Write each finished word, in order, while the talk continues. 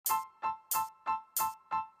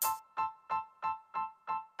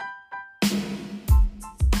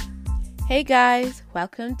Hey guys,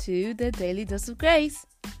 welcome to the Daily Dose of Grace.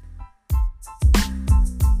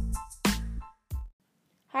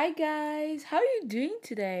 Hi guys, how are you doing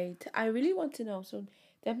today? I really want to know. So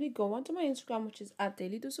definitely go onto my Instagram, which is at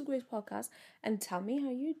Daily Dose of Grace Podcast, and tell me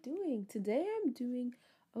how you're doing. Today I'm doing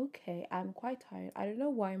okay. I'm quite tired. I don't know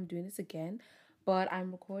why I'm doing this again, but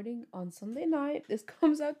I'm recording on Sunday night. This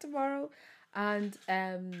comes out tomorrow, and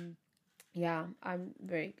yeah,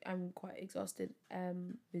 I'm quite exhausted.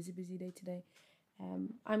 Busy day today.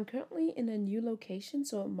 I'm currently in a new location,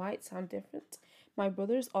 so it might sound different. My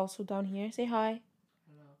brother's also down here. Say hi.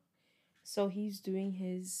 So he's doing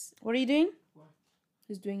his. What are you doing?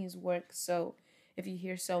 He's doing his work. So if you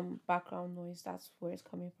hear some background noise, that's where it's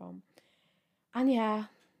coming from. And yeah.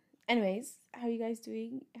 Anyways, how are you guys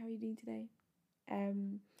doing? How are you doing today?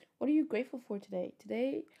 Um, what are you grateful for today?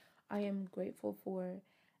 Today, I am grateful for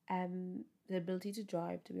the ability to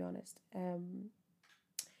drive. To be honest,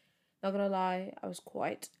 not gonna lie, I was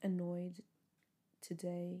quite annoyed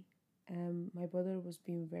today. My brother was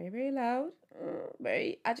being very loud,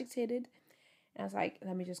 very agitated, and I was like,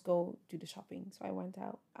 let me just go do the shopping. So I went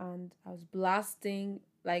out and I was blasting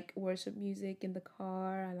like worship music in the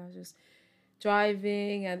car, and I was just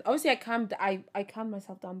driving. And obviously, I calmed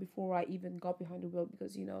myself down before I even got behind the wheel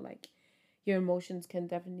because like your emotions can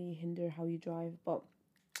definitely hinder how you drive. But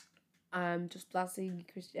just blasting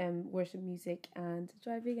worship music and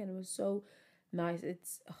driving, and it was so nice.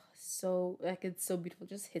 It's so like it's so beautiful.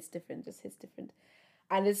 Just hits different,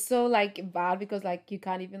 and it's so like bad because like you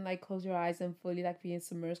can't even like close your eyes and fully like be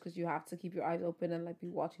submerged because you have to keep your eyes open and like be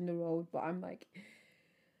watching the road. But I'm like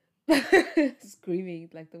screaming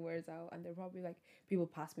like the words out, and they're probably like people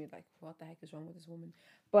pass me like, what the heck is wrong with this woman?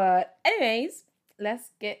 But anyways, let's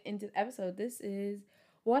get into the episode. This is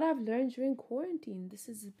what I've learned during quarantine. This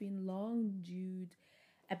has been long due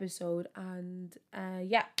episode, and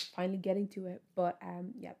yeah, finally getting to it. But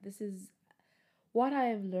yeah, this is what I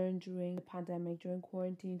have learned during the pandemic, during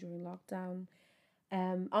quarantine, during lockdown.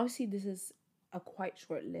 Obviously this is a quite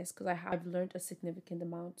short list because I have learned a significant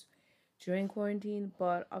amount during quarantine,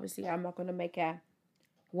 but obviously I'm not gonna make a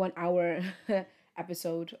 1 hour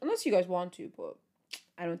episode unless you guys want to, but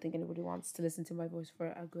I don't think anybody wants to listen to my voice for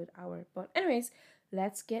a good hour. But anyways,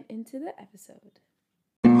 let's get into the episode.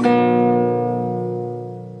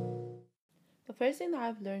 The first thing that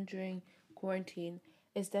I've learned during quarantine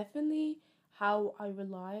is definitely how I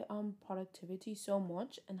rely on productivity so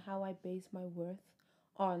much and how I base my worth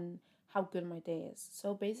on how good my day is.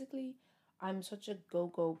 So basically, I'm such a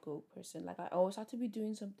go person. Like I always have to be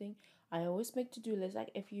doing something. I always make to-do lists.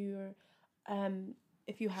 Like um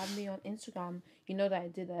if you have me on Instagram, you know that I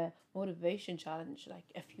did a motivation challenge like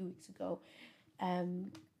a few weeks ago.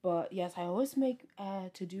 Um but yes, I always make a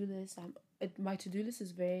to-do list. My to-do list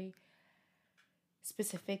is very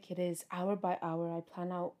specific. It is hour by hour. I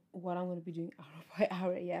plan out what I'm going to be doing hour by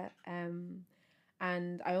hour. Yeah. And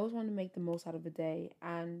I always want to make the most out of the day,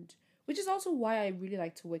 and which is also why I really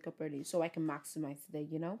like to wake up early so I can maximize the day.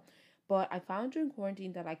 But I found during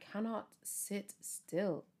quarantine that I cannot sit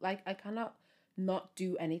still. Like I cannot not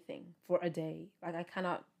do anything for a day. Like I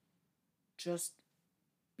cannot just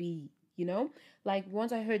be. Like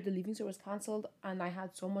once I heard the Leaving Cert was cancelled and I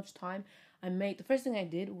had so much time, I made the first thing I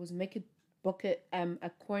did was make a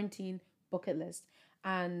quarantine bucket list,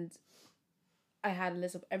 and I had a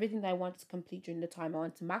list of everything that I wanted to complete during the time. I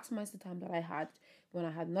wanted to maximize the time that I had when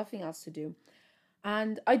I had nothing else to do.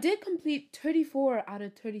 And I did complete 34 out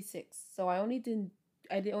of 36. So only didn't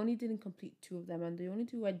complete two of them, and the only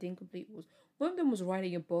two I didn't complete was one of them was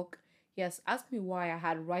writing a book. Yes, ask me why I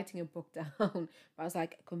had writing a book down. But I was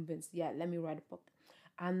like convinced, yeah, let me write a book.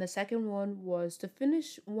 And the second one was to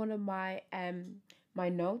finish one of my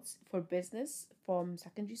notes for business from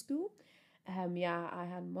secondary school. Yeah, I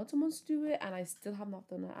had multiple months to do it and I still have not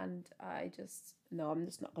done it, and I just no, I'm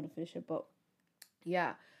just not gonna finish it. But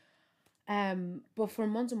yeah, but for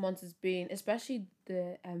months and months, it's been, especially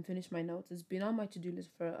the finish my notes, it's been on my to do list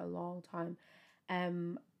for a long time,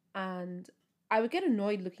 um, and I would get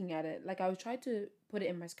annoyed looking at it. Like I would try to put it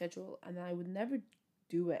in my schedule, and I would never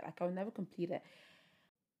do it. Like I would never complete it.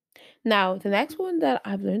 Now, the next one that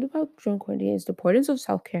I've learned about during quarantine is the importance of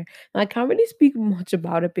self care. Now, I can't really speak much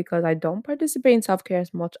about it because I don't participate in self care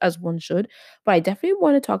as much as one should, but I definitely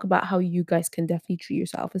want to talk about how you guys can definitely treat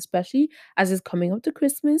yourself, especially as it's coming up to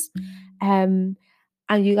Christmas. Um,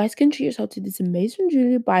 and you guys can treat yourself to this amazing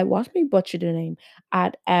jewelry by, watch me butcher the name,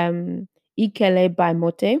 at Ikele by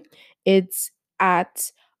Mote. It's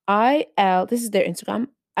at this is their Instagram,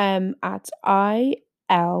 at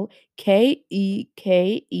ILKEKE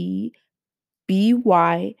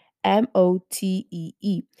BYMOTEE.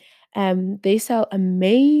 They sell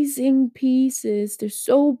amazing pieces. They're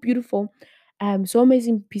so beautiful. So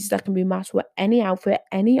amazing pieces that can be matched with any outfit,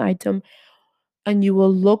 any item, and you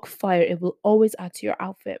will look fire. It will always add to your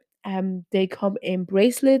outfit. They come in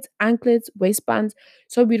bracelets, anklets, waistbands.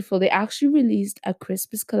 So beautiful. They actually released a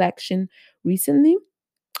Christmas collection recently,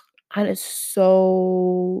 and it's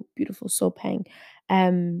so beautiful, so paying.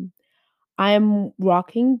 Um, I am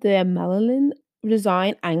rocking the Melalin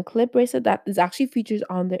design anklet bracelet that is actually featured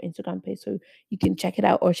on their Instagram page. So you can check it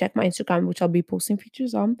out or check my Instagram, which I'll be posting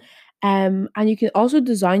pictures on. And you can also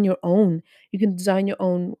design your own. You can design your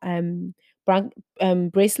own brand,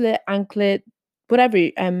 bracelet, anklet, whatever,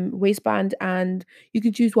 waistband, and you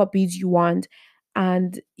can choose what beads you want.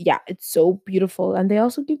 And yeah, it's so beautiful. And they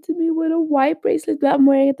also gifted me with a white bracelet that I'm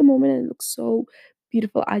wearing at the moment, and it looks so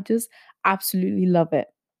beautiful. I just absolutely love it.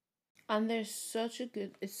 And there's such a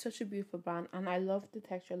good, it's such a beautiful brand, and I love the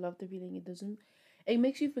texture, I love the feeling. It doesn't, it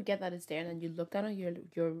makes you forget that it's there, and then you look down on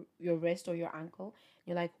your wrist or your ankle.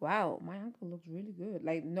 You're like, wow, my ankle looks really good.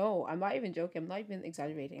 Like, no, I'm not even joking. I'm not even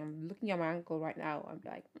exaggerating. I'm looking at my ankle right now. I'm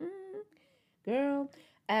like, girl.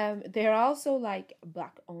 They're also like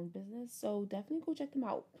black owned business, so definitely go check them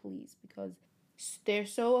out, please, because they're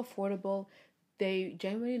so affordable. They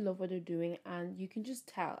genuinely love what they're doing, and you can just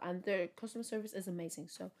tell. And their customer service is amazing.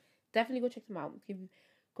 So definitely go check them out.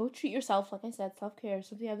 Go treat yourself. Like I said, self care.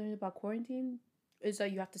 Something I learned about quarantine is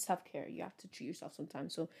that you have to self care. You have to treat yourself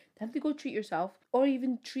sometimes. So definitely go treat yourself, or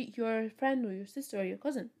even treat your friend or your sister or your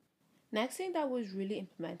cousin. Next thing that was really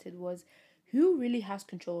implemented was who really has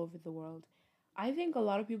control over the world. I think a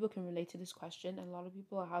lot of people can relate to this question, and a lot of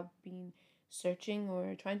people have been searching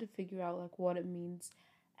or trying to figure out like what it means,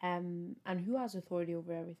 and who has authority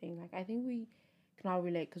over everything. Like I think we can all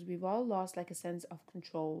relate because we've all lost like a sense of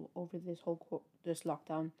control over this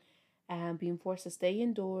lockdown, and being forced to stay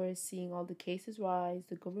indoors, seeing all the cases rise,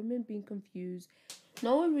 the government being confused,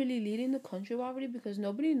 no one really leading the country already because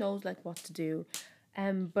nobody knows like what to do.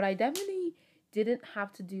 But I definitely didn't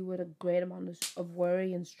have to deal with a great amount of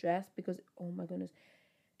worry and stress because oh my goodness,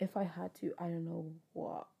 if I had to, I don't know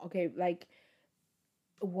what. Okay, like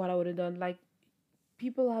what I would have done. Like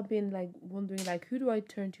people have been like wondering like who do I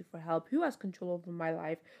turn to for help? Who has control over my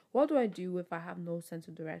life? What do I do if I have no sense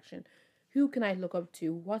of direction? Who can I look up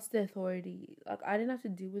to? What's the authority? Like I didn't have to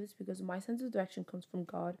deal with this because my sense of direction comes from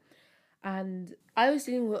God. And I was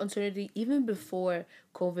dealing with uncertainty even before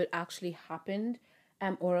COVID actually happened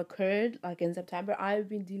or occurred, like in September. I've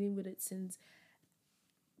been dealing with it since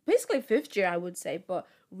basically fifth year, I would say, but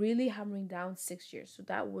really hammering down 6 years. So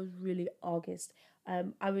that was really August.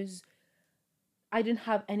 I was I didn't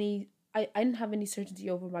have any I didn't have any certainty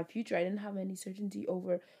over my future. I didn't have any certainty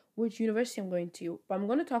over which university I'm going to. But I'm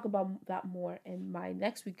going to talk about that more in my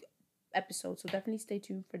next week episode. So definitely stay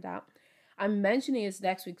tuned for that. I'm mentioning it's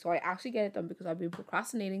next week, so I actually get it done because I've been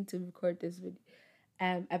procrastinating to record this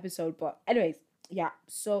episode. But anyways, yeah.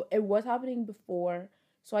 So it was happening before.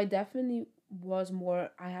 So I definitely was more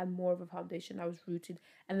I had more of a foundation. I was rooted,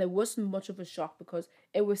 and there wasn't much of a shock because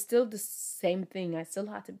it was still the same thing. I still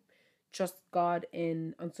had to trust God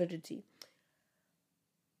in uncertainty.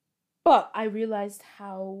 But I realized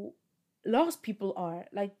how lost people are.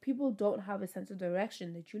 Like people don't have a sense of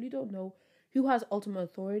direction. They truly don't know who has ultimate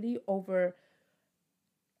authority over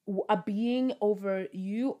a being, over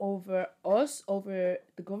you, over us, over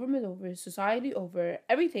the government, over society, over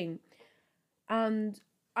everything. And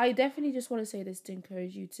I definitely just want to say this to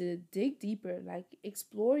encourage you to dig deeper, like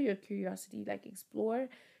explore your curiosity, like explore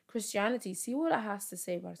Christianity, see what it has to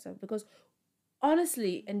say about itself. Because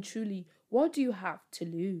honestly and truly, what do you have to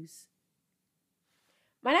lose?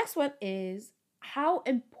 My next one is how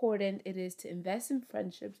important it is to invest in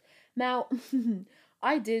friendships. Now,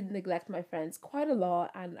 I did neglect my friends quite a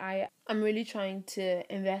lot, and I'm really trying to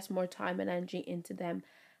invest more time and energy into them,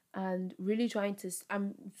 and really trying to.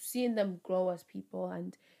 I'm seeing them grow as people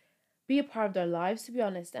and be a part of their lives. To be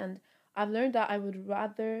honest, and I've learned that I would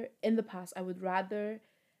rather in the past I would rather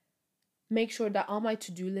make sure that all my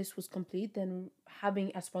to-do list was complete than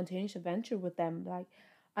having a spontaneous adventure with them. Like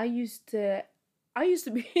I used to I used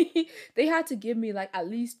to be they had to give me like at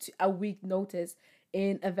least a week notice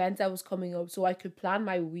in events that was coming up so I could plan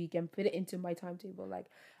my week and fit it into my timetable. Like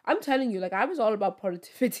I'm telling you, like I was all about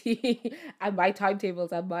productivity and my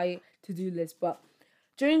timetables and my to-do list. But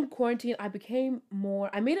during quarantine I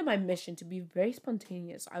made it my mission to be very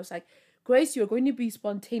spontaneous. I was like, Grace, you're going to be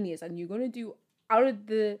spontaneous and you're going to do out of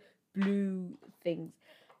the blue things.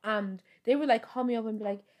 And they would like call me up and be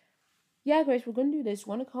like, yeah, Grace, we're going to do this. You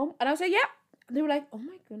want to come? And I was like, yeah. And they were like, oh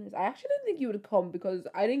my goodness, I actually didn't think you would come because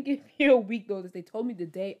I didn't give you a week notice. They told me the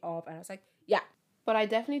day off. And I was like, yeah. But I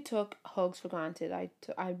definitely took hugs for granted.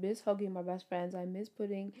 I miss hugging my best friends. I miss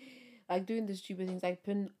putting, like, doing the stupid things, like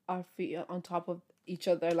putting our feet on top of each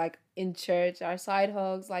other, like in church, our side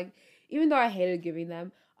hugs. Like, even though I hated giving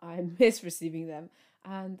them, I miss receiving them.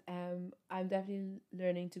 And I'm definitely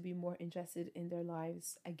learning to be more interested in their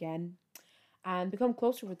lives again and become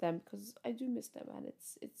closer with them because I do miss them, and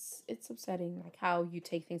it's upsetting like how you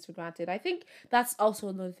take things for granted. I think that's also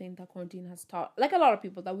another thing that quarantine has taught, like a lot of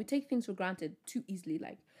people, that we take things for granted too easily.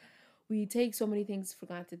 Like, we take so many things for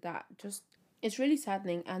granted that just, it's really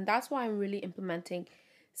saddening. And that's why I'm really implementing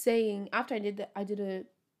saying, after I did a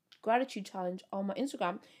gratitude challenge on my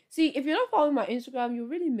Instagram. See, if you're not following my Instagram, you're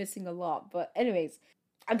really missing a lot. But anyways,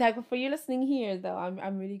 I'm thankful for you listening here though.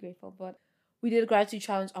 I'm really grateful. But we did a gratitude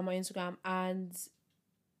challenge on my Instagram, and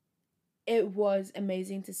it was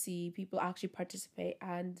amazing to see people actually participate,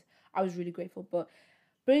 and I was really grateful. But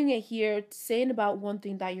bringing it here, saying about one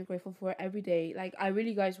thing that you're grateful for every day, like, I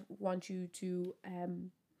really guys want you to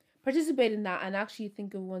participate in that and actually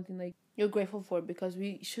think of one thing like you're grateful for, because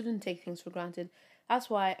we shouldn't take things for granted. That's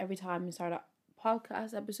why every time we start a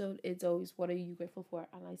podcast episode, it's always, what are you grateful for?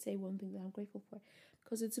 And I say one thing that I'm grateful for,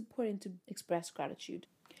 because it's important to express gratitude.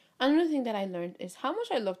 Another thing that I learned is how much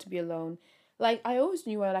I love to be alone. Like, I always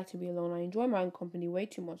knew I like to be alone. I enjoy my own company way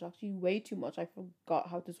too much. Actually, way too much. I forgot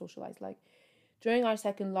how to socialize. Like, during our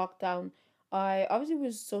second lockdown, I obviously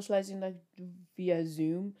was socializing like via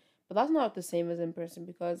Zoom, but that's not the same as in person,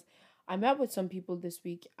 because I met with some people this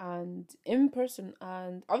week and in person,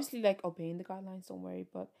 and obviously like obeying the guidelines, don't worry,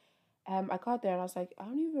 but I got there and I was like, I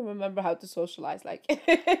don't even remember how to socialize. Like,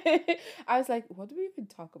 I was like, what do we even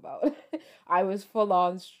talk about? I was full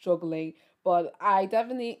on struggling. But I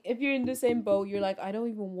definitely, if you're in the same boat, you're like, I don't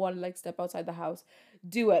even want to like step outside the house,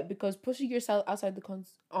 do it, because pushing yourself outside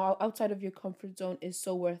outside of your comfort zone is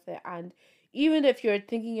so worth it. And even if you're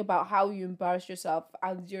thinking about how you embarrass yourself,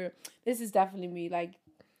 and you're, this is definitely me, like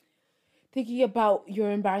thinking about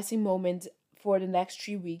your embarrassing moment for the next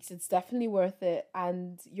 3 weeks, it's definitely worth it.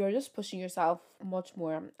 And you're just pushing yourself much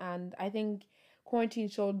more. And I think quarantine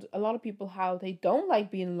showed a lot of people how they don't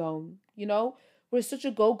like being alone. You know, we're such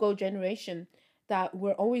a go generation that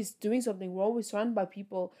we're always doing something, we're always surrounded by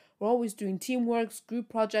people, we're always doing teamwork, group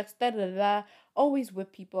projects, da da da, always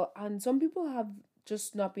with people. And some people have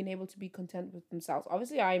just not been able to be content with themselves.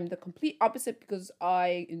 Obviously, I'm the complete opposite because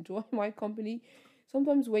I enjoy my company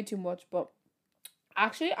sometimes way too much. But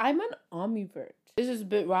actually, I'm an ambivert. This is a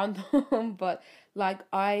bit random, but like,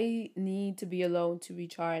 I need to be alone to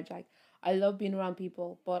recharge. Like, I love being around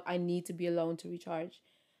people, but I need to be alone to recharge.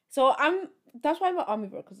 So that's why I'm an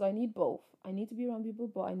ambivert, because I need both. I need to be around people,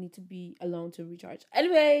 but I need to be alone to recharge.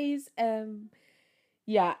 Anyways,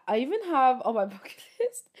 yeah, I even have on my bucket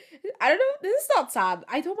list. I don't know. This is not sad.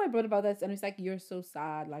 I told my brother about this, and he's like, "You're so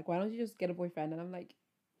sad. Like, why don't you just get a boyfriend?" And I'm like,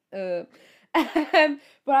 uh,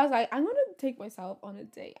 but I was like, I'm gonna take myself on a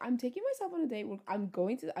date. I'm taking myself on a date. I'm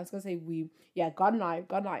going to. I was gonna say we. Yeah, God and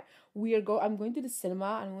I. We are go. I'm going to the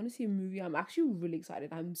cinema and I want to see a movie. I'm actually really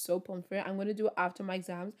excited. I'm so pumped for it. I'm gonna do it after my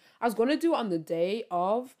exams. I was gonna do it on the day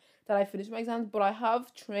of that I finished my exams, but I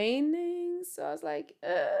have training, so I was like,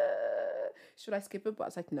 should I skip it? But I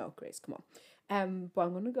was like, no, Grace, come on. But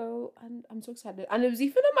I'm gonna go, and I'm so excited. And it was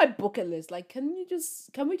even on my bucket list. Like, can we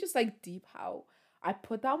just like deep how I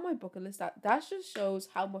put that on my bucket list? That just shows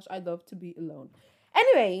how much I love to be alone.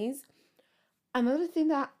 Anyways, another thing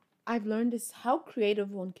that I've learned is how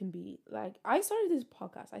creative one can be. Like, I started this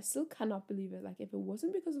podcast. I still cannot believe it. Like, if it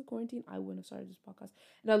wasn't because of quarantine, I wouldn't have started this podcast.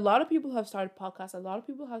 And a lot of people have started podcasts. A lot of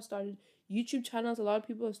people have started YouTube channels. A lot of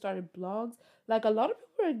people have started blogs. Like, a lot of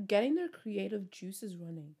people are getting their creative juices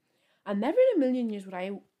running. And never in a million years would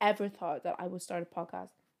I ever thought that I would start a podcast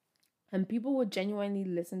and people would genuinely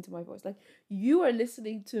listen to my voice. Like, you are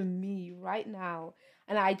listening to me right now,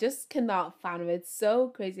 and I just cannot fathom it. It's so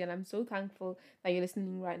crazy, and I'm so thankful that you're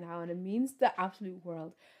listening right now, and it means the absolute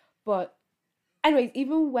world. But anyways,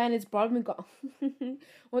 even when it's brought up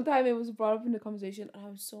one time it was brought up in the conversation, and I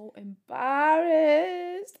was so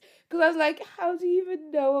embarrassed because I was like, how do you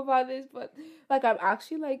even know about this? But like, I'm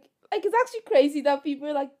actually like it's actually crazy that people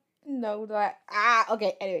are like, no, that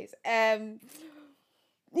okay. Anyways,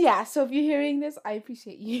 yeah, so if you're hearing this, I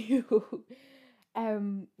appreciate you.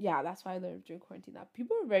 Yeah, that's why I learned during quarantine that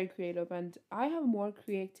people are very creative, and I have more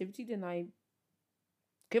creativity than I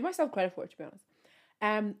give myself credit for, to be honest.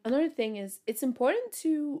 Another thing is, it's important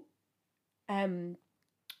to um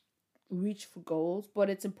reach for goals, but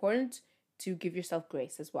it's important to give yourself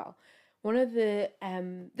grace as well. One of the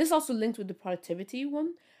this also linked with the productivity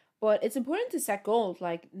one. But it's important to set goals,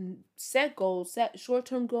 like set goals, set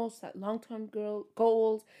short-term goals, set long-term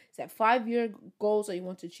goals, set 5-year goals that you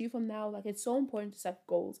want to achieve from now. Like it's so important to set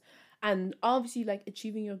goals. And obviously like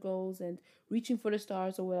achieving your goals and reaching for the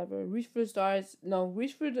stars or whatever. Reach for the stars. No,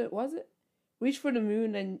 reach for the was it? Reach for the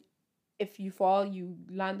moon, and if you fall, you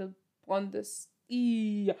land upon this.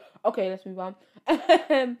 Okay, let's move on.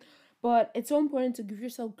 But it's so important to give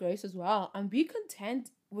yourself grace as well and be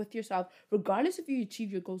content with yourself, regardless if you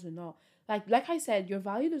achieve your goals or not. Like I said, your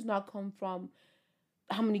value does not come from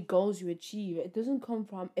how many goals you achieve. It doesn't come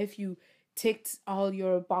from if you ticked all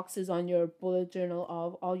your boxes on your bullet journal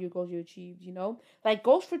of all your goals you achieved, you know? Like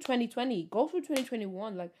goals for 2020, goals for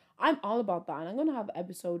 2021. Like I'm all about that. And I'm gonna have an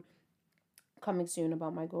episode coming soon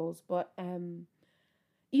about my goals. But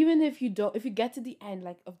even if you don't, if you get to the end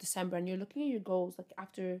like of December and you're looking at your goals like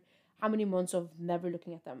after how many months of never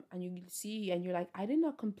looking at them, and you see and you're like, I did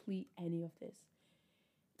not complete any of this,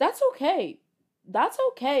 that's okay. That's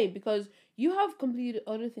okay, because you have completed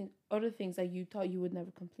other things that you thought you would never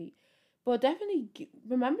complete. But definitely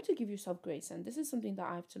remember to give yourself grace, and this is something that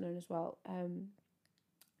I have to learn as well.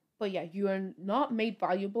 But yeah, you are not made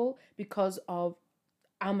valuable because of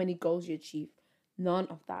how many goals you achieve. None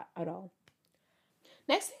of that at all.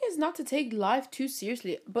 Next thing is not to take life too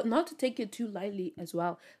seriously, but not to take it too lightly as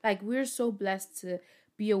well. Like, we're so blessed to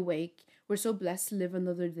be awake. We're so blessed to live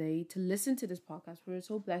another day, to listen to this podcast. We're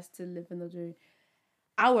so blessed to live another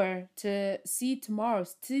hour, to see tomorrow,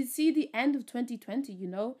 to see the end of 2020, you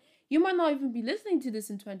know? You might not even be listening to this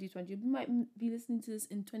in 2020. You might be listening to this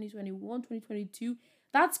in 2021, 2022.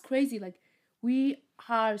 That's crazy. Like, we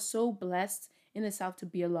are so blessed in itself to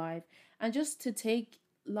be alive and just to take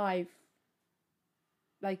life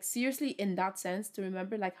like seriously in that sense, to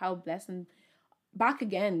remember like how blessed, and back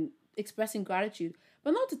again expressing gratitude,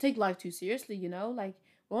 but not to take life too seriously, you know? Like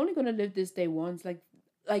we're only going to live this day once. Like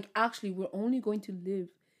actually we're only going to live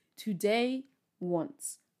today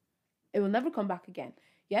once. It will never come back again.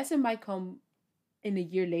 Yes, it might come in a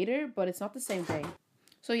year later, but it's not the same day.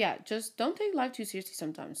 So yeah, just don't take life too seriously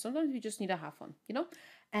sometimes. Sometimes you just need to have fun, you know?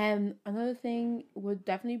 And another thing would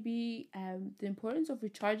definitely be the importance of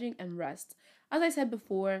recharging and rest. As I said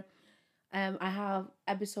before, I have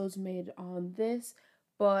episodes made on this,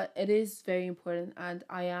 but it is very important, and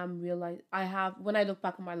I have, when I look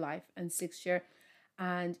back on my life and 6 year,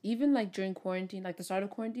 and even like during quarantine, like the start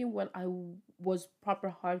of quarantine when was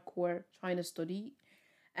proper hardcore trying to study,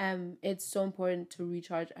 it's so important to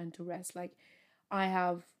recharge and to rest. Like I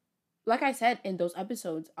have, like I said in those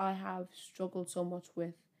episodes, I have struggled so much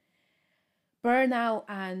with burnout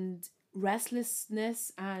and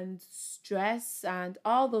restlessness and stress and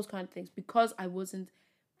all those kind of things because I wasn't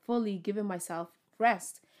fully giving myself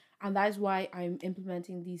rest. And that is why I'm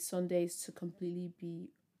implementing these Sundays to completely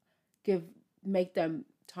give make them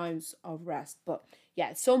times of rest. But yeah,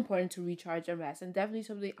 it's so important to recharge and rest, and definitely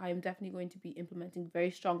something I am definitely going to be implementing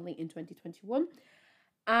very strongly in 2021.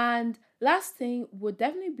 And last thing would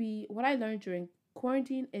definitely be what I learned during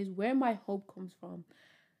quarantine is where my hope comes from.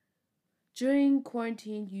 During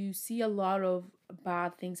quarantine, you see a lot of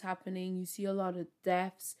bad things happening, you see a lot of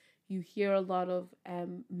deaths, you hear a lot of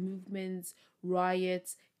movements,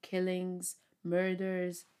 riots, killings,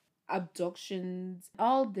 murders, abductions,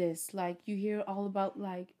 all this. Like, you hear all about,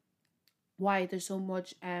 like, why there's so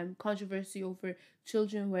much controversy over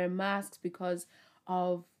children wearing masks because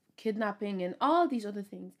of kidnapping and all these other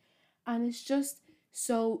things. And it's just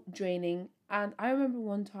so draining. And I remember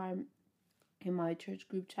one time in my church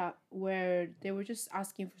group chat where they were just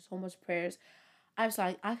asking for so much prayers. I was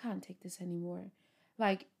like, I can't take this anymore.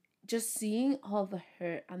 Like, just seeing all the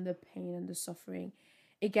hurt and the pain and the suffering,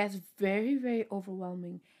 it gets very, very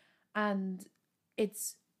overwhelming. And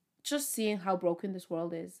it's just seeing how broken this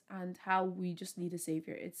world is and how we just need a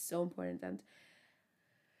savior. It's so important.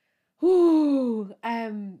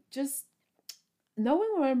 And just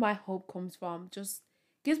knowing where my hope comes from just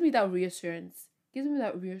gives me that reassurance. Gives me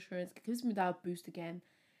that reassurance. Gives me that boost again.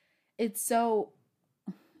 It's so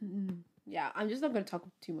yeah, I'm just not gonna talk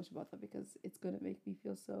too much about that because it's gonna make me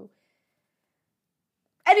feel so.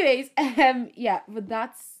 Anyways, yeah, but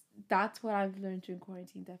that's what I've learned during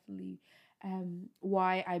quarantine. Definitely,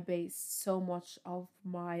 why I base so much of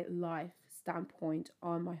my life standpoint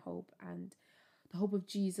on my hope and the hope of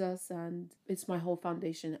Jesus, and it's my whole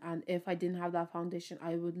foundation. And if I didn't have that foundation,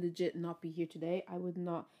 I would legit not be here today. I would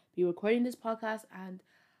not be recording this podcast, and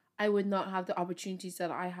I would not have the opportunities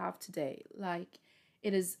that I have today. Like,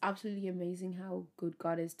 it is absolutely amazing how good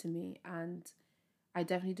God is to me, and I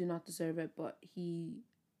definitely do not deserve it, but He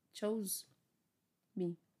chose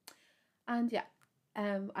me. And yeah,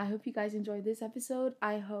 I hope you guys enjoyed this episode.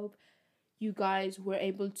 I hope you guys were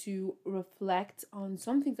able to reflect on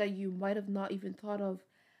something that you might have not even thought of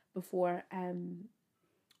before,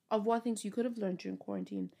 of what things you could have learned during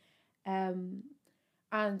quarantine. Um,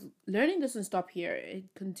 and learning doesn't stop here. It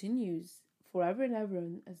continues forever and ever.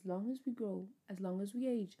 And as long as we grow, as long as we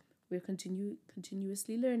age, we're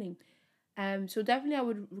continuously learning. So definitely I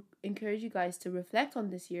would encourage you guys to reflect on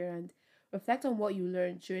this year and reflect on what you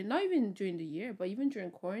learned during, not even during the year, but even during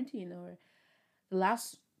quarantine, or the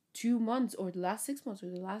last 2 months, or the last 6 months, or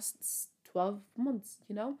the last 12 months,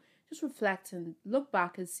 just reflect and look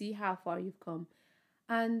back and see how far you've come.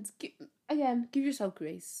 And again, give yourself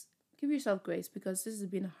grace. Give yourself grace, because this has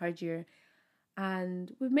been a hard year,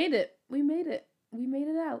 and we've made it. We made it. We made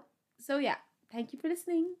it out. So yeah, thank you for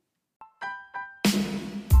listening.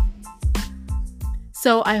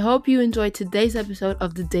 So I hope you enjoyed today's episode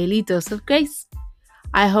of the Daily Dose of Grace.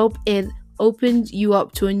 I hope it opened you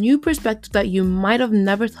up to a new perspective that you might have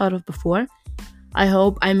never thought of before. I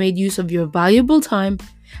hope I made use of your valuable time,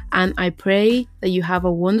 and I pray that you have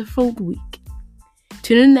a wonderful week.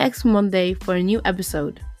 Tune in next Monday for a new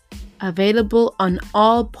episode, available on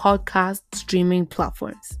all podcast streaming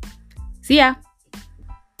platforms. See ya!